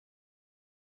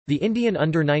The Indian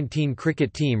under-19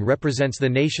 cricket team represents the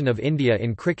nation of India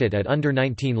in cricket at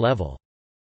under-19 level.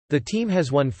 The team has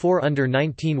won 4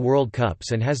 under-19 World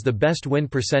Cups and has the best win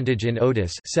percentage in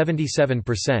ODIs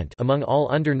 77% among all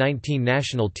under-19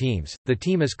 national teams. The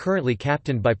team is currently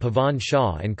captained by Pavan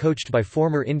Shah and coached by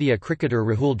former India cricketer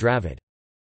Rahul Dravid.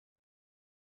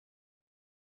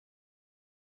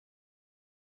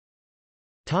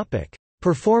 Topic: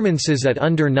 Performances at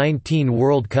under-19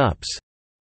 World Cups.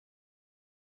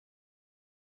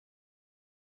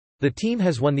 The team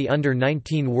has won the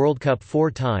Under-19 World Cup 4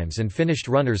 times and finished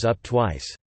runners-up twice.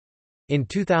 In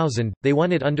 2000, they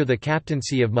won it under the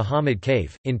captaincy of Mohammad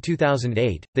Kaif, in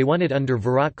 2008, they won it under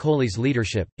Virat Kohli's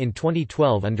leadership, in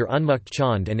 2012 under Unmukt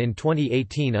Chand and in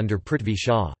 2018 under Prithvi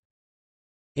Shaw.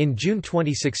 In June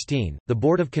 2016, the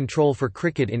Board of Control for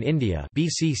Cricket in India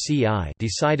 (BCCI)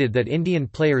 decided that Indian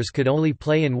players could only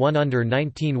play in one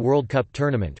Under-19 World Cup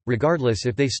tournament, regardless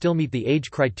if they still meet the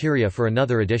age criteria for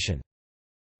another edition.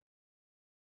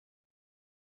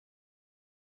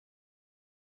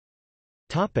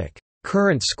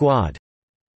 Current squad.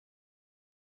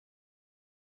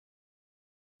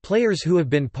 Players who have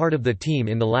been part of the team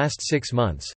in the last 6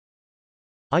 months: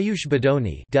 Ayush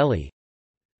Badoni, Delhi;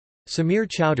 Samir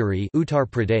Chowdhury, Uttar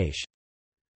Pradesh;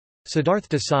 Siddharth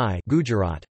Desai,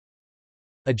 Gujarat;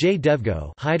 Ajay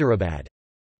Devgo, Hyderabad;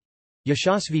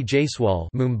 Yashasvi Jaiswal,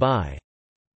 Mumbai;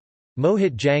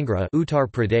 Mohit Jangra, Uttar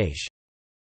Pradesh;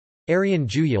 Aryan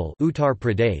Juyal, Uttar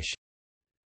Pradesh;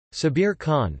 Sabir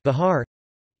Khan, Bihar;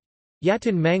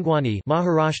 Yatin Mangwani,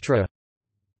 Maharashtra;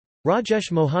 Rajesh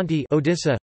Mohanty,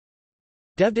 Odisha;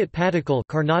 Devdutt Patikal,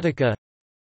 Karnataka;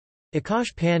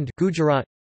 Akash Pand, Gujarat;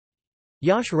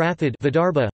 Yash Rathod,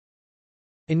 Vidarbha;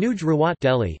 Anuj Rawat,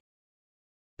 Delhi;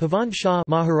 Pavan Shah,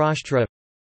 Maharashtra;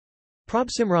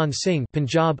 Prabhsimran Singh,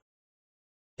 Punjab;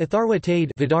 Atharva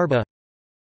Tade, Vidarbha;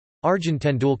 Arjun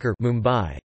Tendulkar,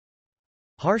 Mumbai;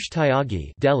 Harsh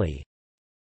Tyagi, Delhi;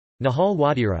 Nahal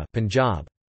Wadira, Punjab.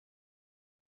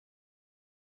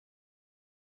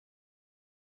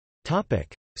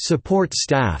 Topic: Support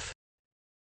staff.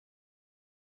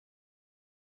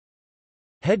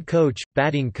 Head coach,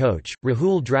 batting coach,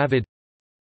 Rahul Dravid.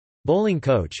 Bowling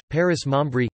coach, Paris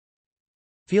Mambri.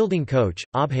 Fielding coach,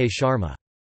 Abhay Sharma.